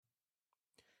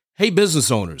Hey business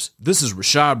owners, this is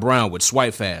Rashad Brown with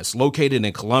SwipeFast, located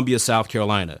in Columbia, South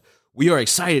Carolina. We are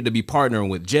excited to be partnering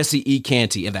with Jesse E.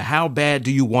 Canty in the How Bad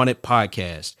Do You Want It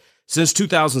podcast. Since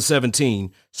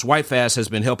 2017, SwipeFast has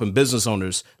been helping business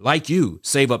owners like you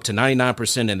save up to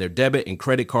 99% in their debit and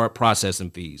credit card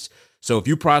processing fees. So if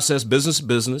you process business to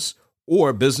business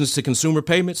or business to consumer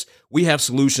payments, we have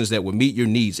solutions that will meet your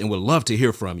needs and would love to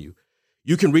hear from you.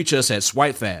 You can reach us at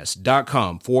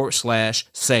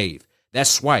swipefast.com/save. That's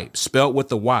swipe, spelled with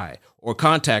the Y, or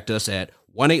contact us at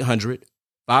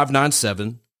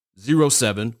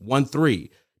 1-800-597-0713.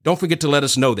 Don't forget to let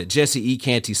us know that Jesse E.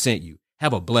 Canty sent you.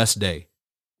 Have a blessed day.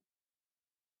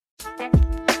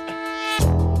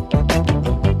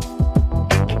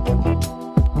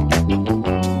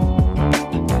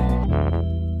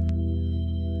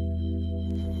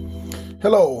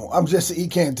 Hello, I'm Jesse E.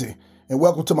 Canty, and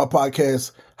welcome to my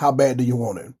podcast, How Bad Do You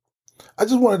Want It? I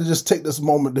just wanted to take this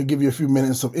moment to give you a few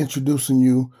minutes of introducing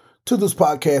you to this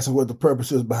podcast and what the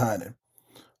purpose is behind it.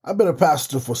 I've been a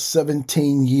pastor for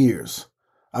 17 years.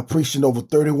 I preached in over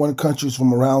 31 countries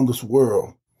from around this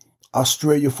world.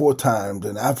 Australia 4 times,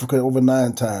 and Africa over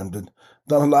 9 times, and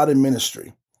done a lot in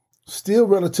ministry. Still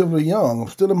relatively young. I'm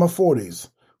still in my 40s,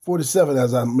 47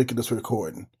 as I'm making this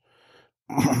recording.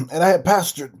 And I had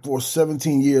pastored for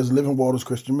 17 years, Living Waters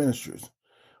Christian Ministries.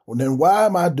 Well, then why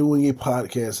am I doing a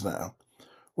podcast now?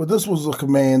 Well, this was a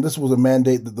command, this was a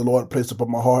mandate that the Lord placed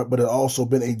upon my heart, but it also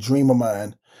been a dream of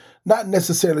mine, not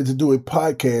necessarily to do a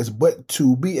podcast, but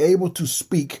to be able to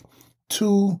speak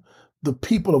to the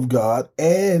people of God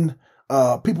and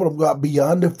people of God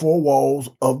beyond the 4 walls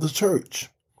of the church.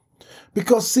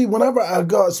 Because see, whenever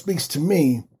God speaks to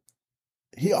me,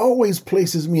 He always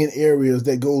places me in areas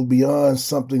that goes beyond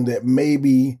something that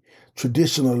maybe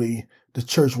traditionally the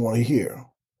church want to hear.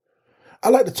 I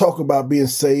like to talk about being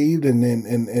saved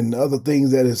and other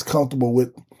things that is comfortable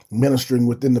with ministering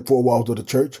within the 4 walls of the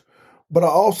church. But I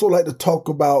also like to talk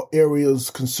about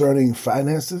areas concerning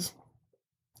finances.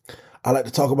 I like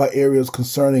to talk about areas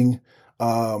concerning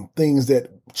things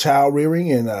that child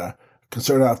rearing and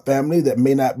concerning our family that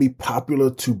may not be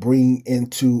popular to bring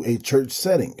into a church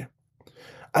setting.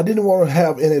 I didn't want to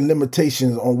have any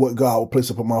limitations on what God would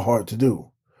place upon my heart to do.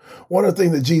 One of the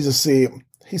things that Jesus said,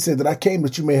 He said that I came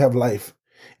that you may have life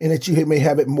and that you may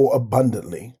have it more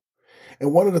abundantly.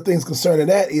 And one of the things concerning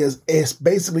that is it's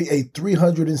basically a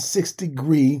 360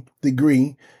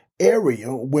 degree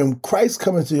area. When Christ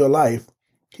come into your life,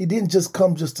 He didn't just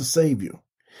come just to save you.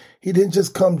 He didn't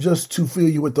just come just to fill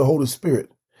you with the Holy Spirit.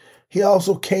 He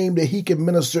also came that He can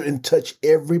minister and touch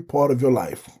every part of your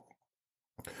life.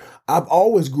 I've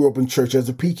always grew up in church as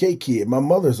a PK kid. My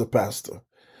mother's a pastor.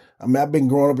 I mean, I've been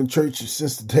growing up in church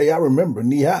since the day I remember,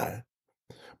 knee high.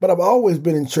 But I've always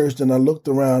been in church, and I looked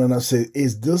around and I said,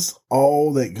 is this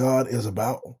all that God is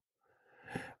about?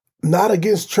 Not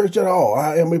against church at all.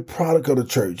 I am a product of the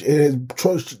church.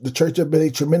 The church has been a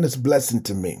tremendous blessing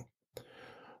to me.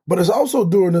 But it's also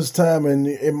during this time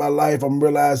in my life, I'm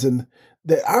realizing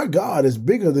that our God is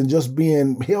bigger than just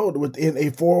being held within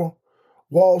a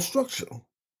 4-wall structure.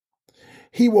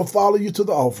 He will follow you to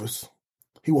the office.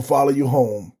 He will follow you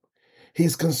home.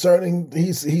 He's concerned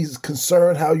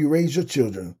how you raise your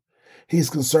children. He's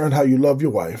concerned how you love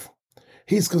your wife.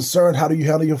 He's concerned how do you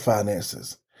handle your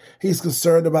finances. He's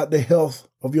concerned about the health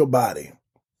of your body.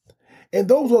 And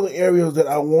those are the areas that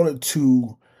I wanted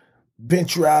to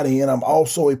venture out in. I'm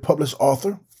also a published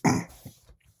author.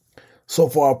 So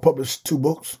far, I've published 2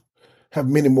 books, have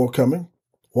many more coming.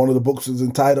 One of the books is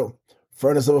entitled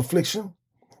Furnace of Affliction.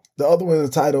 The other one is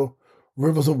entitled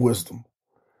Rivers of Wisdom.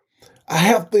 I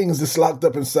have things that's locked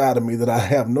up inside of me that I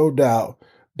have no doubt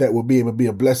that will be able to be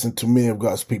a blessing to many of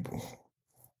God's people.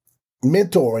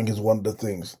 Mentoring is one of the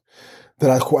things that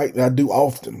I do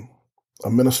often. I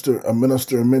minister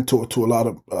and mentor to a lot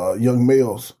of young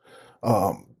males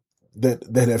that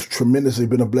have tremendously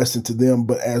been a blessing to them,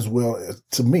 but as well as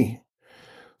to me.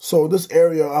 So this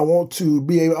area, I want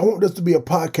this to be a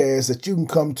podcast that you can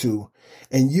come to,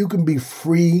 and you can be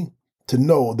free to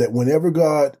know that whenever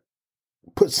God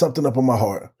puts something up on my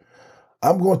heart,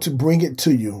 I'm going to bring it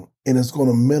to you, and it's going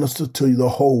to minister to you, the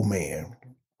whole man.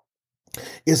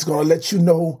 It's going to let you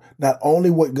know not only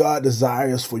what God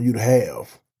desires for you to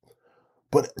have,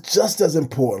 but just as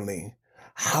importantly,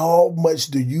 how much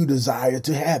do you desire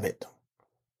to have it?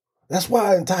 That's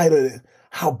why I entitled it,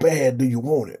 How Bad Do You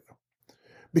Want It?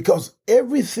 Because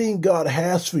everything God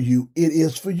has for you, it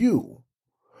is for you.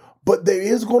 But there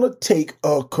is going to take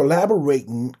a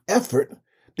collaborating effort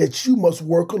that you must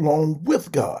work along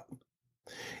with God.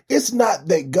 It's not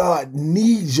that God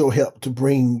needs your help to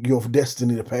bring your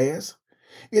destiny to pass.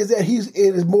 It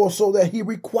is more so that He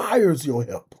requires your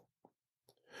help.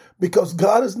 because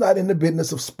God is not in the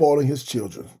business of spoiling his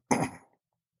children.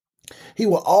 He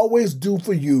will always do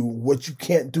for you what you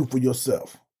can't do for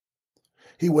yourself.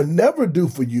 He will never do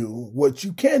for you what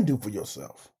you can do for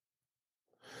yourself.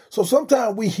 So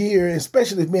sometimes we hear,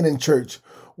 especially men in church,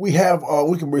 we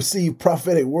can receive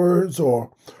prophetic words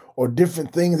or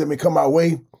different things that may come our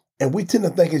way, and we tend to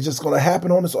think it's just going to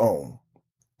happen on its own.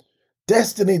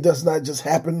 Destiny does not just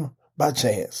happen by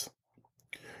chance.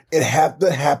 It has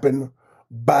to happen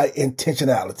by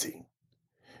intentionality.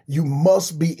 You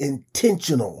must be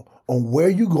intentional on where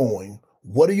you're going,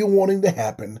 what are you wanting to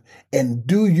happen, and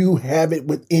do you have it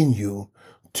within you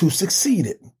to succeed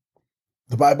it?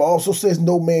 The Bible also says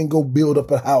no man go build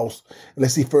up a house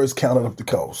unless he first counted up the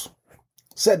cost.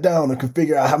 Sit down and can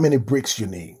figure out how many bricks you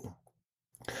need,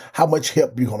 how much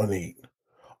help you're going to need.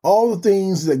 All the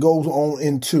things that goes on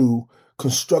into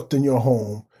constructing your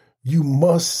home, you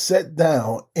must sit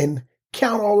down and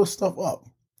count all this stuff up.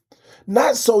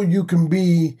 Not so it can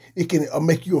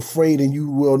make you afraid and you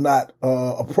will not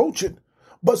approach it,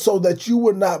 but so that you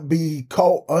will not be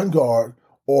caught on guard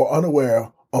or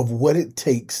unaware of what it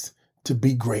takes to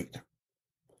be great.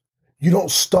 You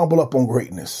don't stumble up on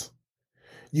greatness.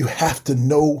 You have to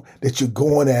know that you're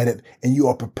going at it and you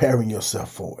are preparing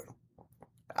yourself for it.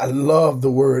 I love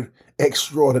the word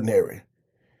extraordinary,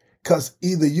 because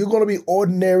either you're going to be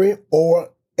ordinary or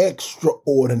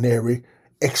extraordinary.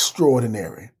 If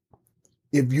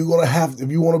you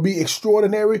want to be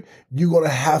extraordinary, you're going to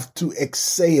have to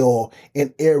excel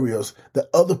in areas that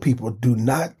other people do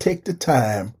not take the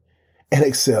time and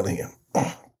excel in.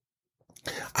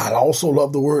 I also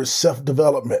love the word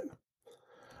self-development.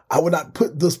 I would not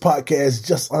put this podcast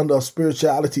just under a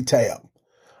spirituality tab.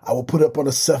 I will put it up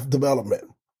under self-development.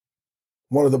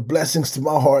 One of the blessings to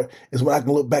my heart is when I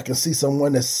can look back and see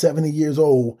someone that's 70 years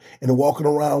old and walking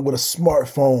around with a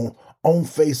smartphone on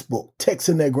Facebook,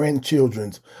 texting their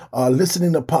grandchildren,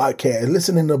 listening to podcasts,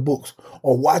 listening to books,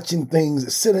 or watching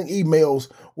things, sending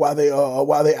emails while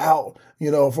they're out,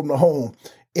 from the home.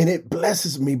 And it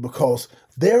blesses me because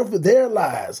there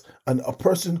lies a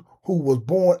person who was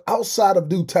born outside of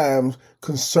due times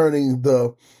concerning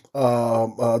the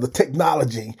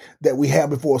technology that we have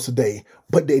before us today,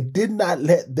 but they did not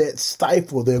let that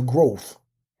stifle their growth.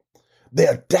 They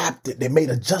adapted, they made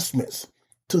adjustments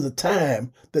to the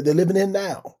time that they're living in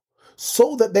now,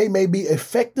 so that they may be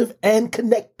effective and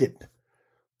connected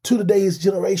to today's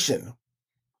generation.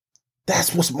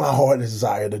 That's what my heart is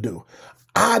desire to do.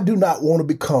 I do not want to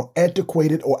become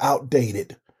antiquated or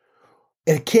outdated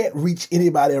and can't reach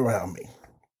anybody around me.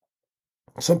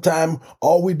 Sometimes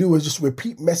all we do is just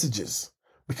repeat messages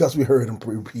because we heard them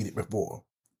repeated before.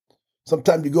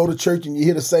 Sometimes you go to church and you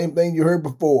hear the same thing you heard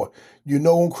before. You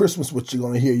know on Christmas what you're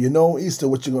going to hear. You know on Easter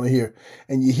what you're going to hear.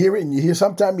 And you hear it and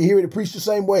sometimes you hear it preached the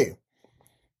same way.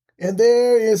 And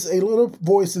there is a little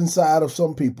voice inside of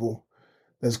some people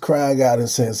that's crying out and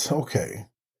says, okay,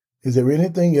 is there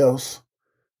anything else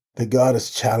that God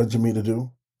is challenging me to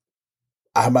do?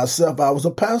 I was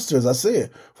a pastor, as I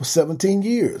said, for 17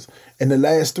 years. In the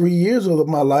last 3 years of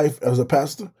my life as a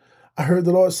pastor, I heard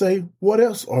the Lord say, what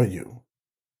else are you?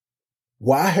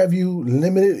 Why have you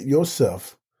limited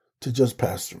yourself to just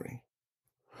pastoring?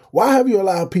 Why have you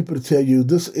allowed people to tell you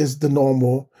this is the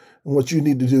normal and what you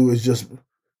need to do is just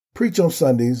preach on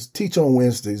Sundays, teach on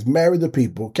Wednesdays, marry the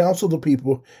people, counsel the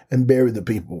people, and bury the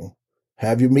people.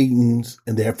 Have your meetings,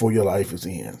 and therefore your life is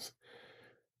ends.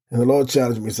 And the Lord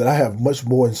challenged me and said, I have much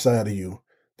more inside of you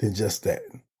than just that.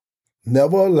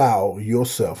 Never allow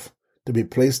yourself to be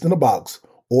placed in a box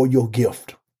or your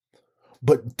gift.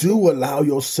 But do allow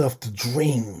yourself to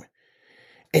dream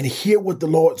and hear what the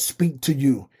Lord speak to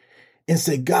you and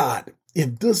say, God,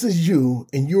 if this is you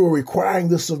and you are requiring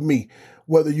this of me,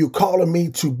 whether you're calling me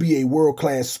to be a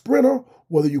world-class sprinter,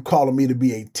 whether you're calling me to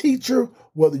be a teacher,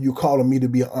 whether you're calling me to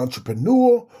be an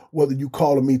entrepreneur, whether you're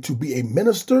calling me to be a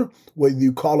minister, whether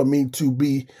you're calling me to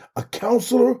be a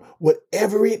counselor,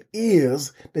 whatever it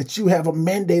is that you have a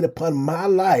mandate upon my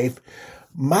life,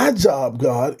 my job,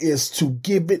 God, is to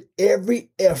give it every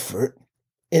effort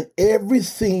and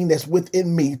everything that's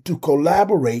within me to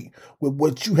collaborate with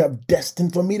what you have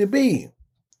destined for me to be.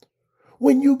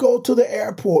 When you go to the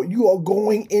airport, you are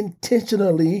going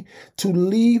intentionally to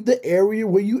leave the area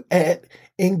where you at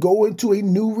and go into a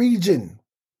new region.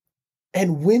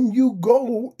 And when you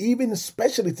go, even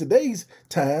especially today's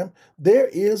time, there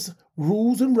is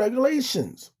rules and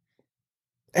regulations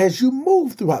as you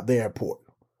move throughout the airport.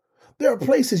 There are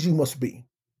places you must be.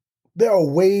 There are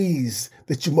ways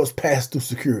that you must pass through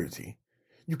security.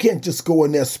 You can't just go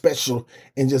in there special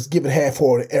and just give it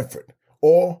half-hearted effort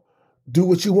or do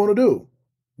what you want to do.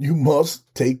 You must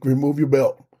remove your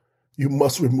belt, You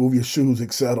must remove your shoes,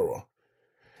 etc.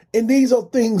 And these are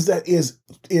things that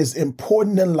is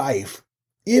important in life.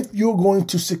 If you're going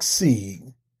to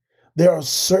succeed, there are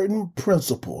certain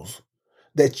principles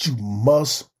that you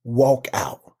must walk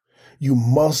out. You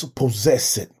must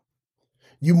possess it.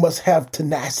 You must have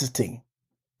tenacity.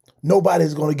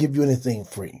 Nobody's going to give you anything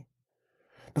free.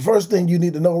 The first thing you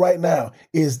need to know right now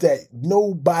is that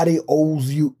nobody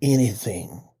owes you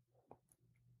anything.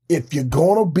 If you're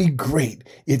going to be great,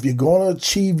 if you're going to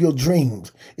achieve your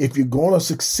dreams, if you're going to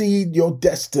succeed your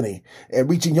destiny and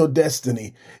reaching your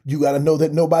destiny, you got to know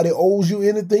that nobody owes you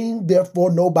anything.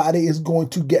 Therefore, nobody is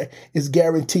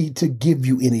guaranteed to give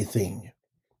you anything.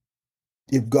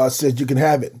 If God says you can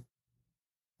have it,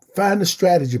 find the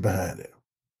strategy behind it.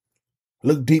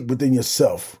 Look deep within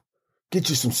yourself. Get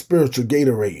you some spiritual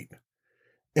Gatorade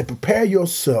and prepare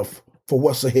yourself for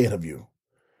what's ahead of you.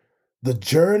 The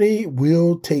journey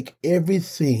will take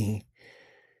everything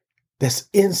that's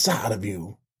inside of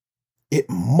you. It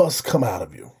must come out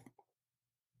of you.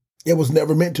 It was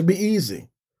never meant to be easy.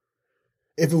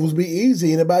 If it was be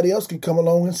easy, anybody else could come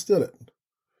along and steal it.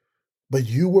 But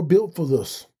you were built for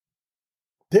this.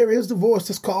 There is the voice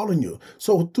that's calling you.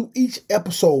 So through each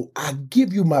episode, I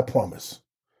give you my promise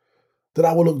that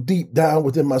I will look deep down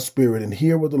within my spirit and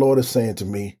hear what the Lord is saying to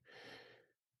me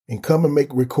and come and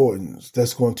make recordings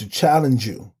that's going to challenge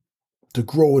you to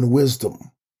grow in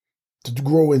wisdom, to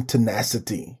grow in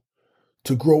tenacity,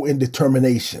 to grow in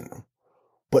determination,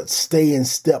 but stay in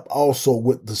step also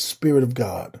with the Spirit of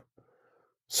God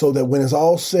so that when it's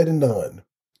all said and done,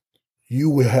 you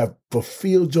will have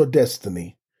fulfilled your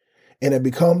destiny and have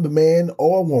become the man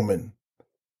or woman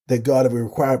that God has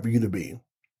required for you to be.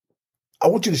 I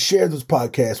want you to share this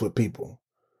podcast with people.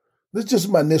 This is just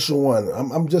my initial one.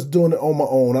 I'm just doing it on my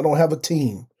own. I don't have a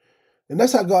team. And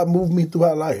that's how God moved me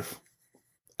throughout life.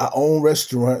 I own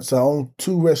restaurants. I own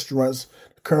 2 restaurants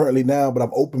currently now, but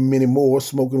I've opened many more,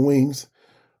 smoking wings.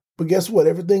 But guess what?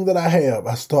 Everything that I have,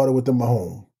 I started within my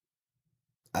home.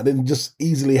 I didn't just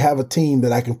easily have a team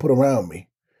that I can put around me.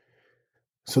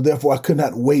 So therefore, I could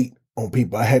not wait on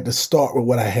people. I had to start with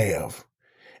what I have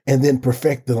and then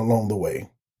perfect it along the way.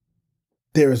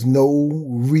 There is no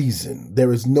reason,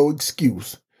 there is no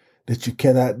excuse that you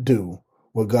cannot do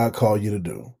what God called you to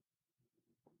do.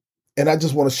 And I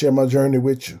just want to share my journey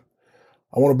with you.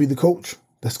 I want to be the coach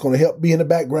that's going to help be in the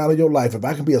background of your life. If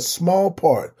I can be a small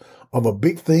part of a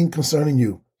big thing concerning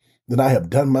you, then I have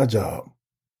done my job.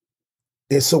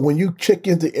 And so when you check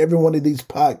into every one of these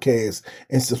podcasts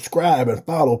and subscribe and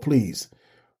follow, please,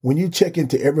 when you check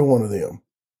into every one of them,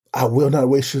 I will not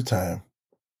waste your time.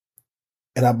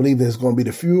 And I believe that it's going to be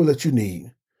the fuel that you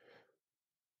need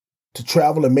to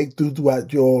travel and make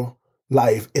throughout your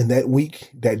life in that week,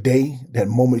 that day, that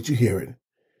moment you hear it.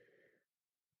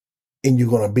 And you're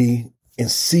going to be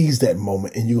and seize that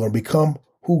moment and you're going to become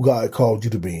who God called you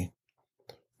to be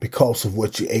because of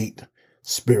what you ate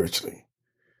spiritually.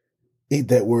 Eat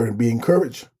that word and be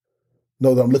encouraged.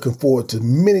 Know that I'm looking forward to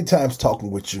many times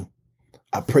talking with you.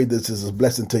 I pray this is a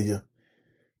blessing to you.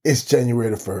 It's January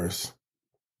the 1st.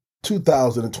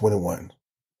 2021.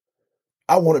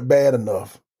 I want it bad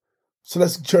enough. So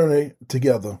let's journey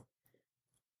together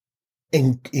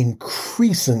in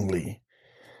increasingly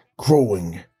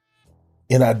growing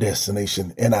in our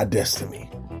destination and our destiny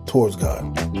towards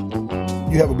God.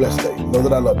 You have a blessed day. Know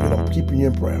that I love you and I'm keeping you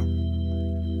in prayer.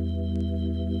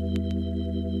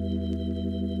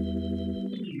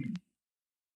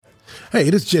 Hey,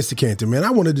 this is Jesse Canty, man. I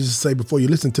wanted to just say before you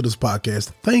listen to this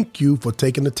podcast, thank you for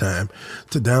taking the time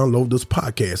to download this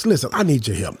podcast. Listen, I need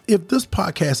your help. If this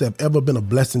podcast have ever been a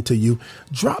blessing to you,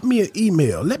 drop me an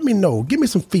email. Let me know. Give me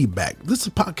some feedback. This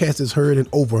podcast is heard in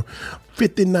over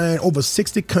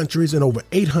 60 countries and over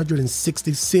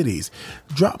 860 cities.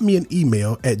 Drop me an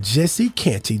email at Jesse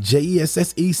Canty,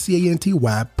 JESSECANTY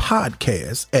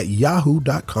podcast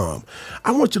 @yahoo.com.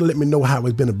 I want you to let me know how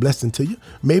it's been a blessing to you.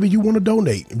 Maybe you want to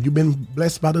donate. If you've been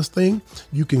blessed by this thing,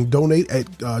 you can donate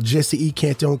at Jesse E.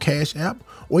 Canty on Cash App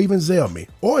or even Zelle me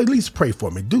or at least pray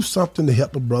for me. Do something to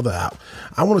help a brother out.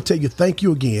 I want to tell you thank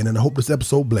you again and I hope this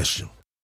episode bless you.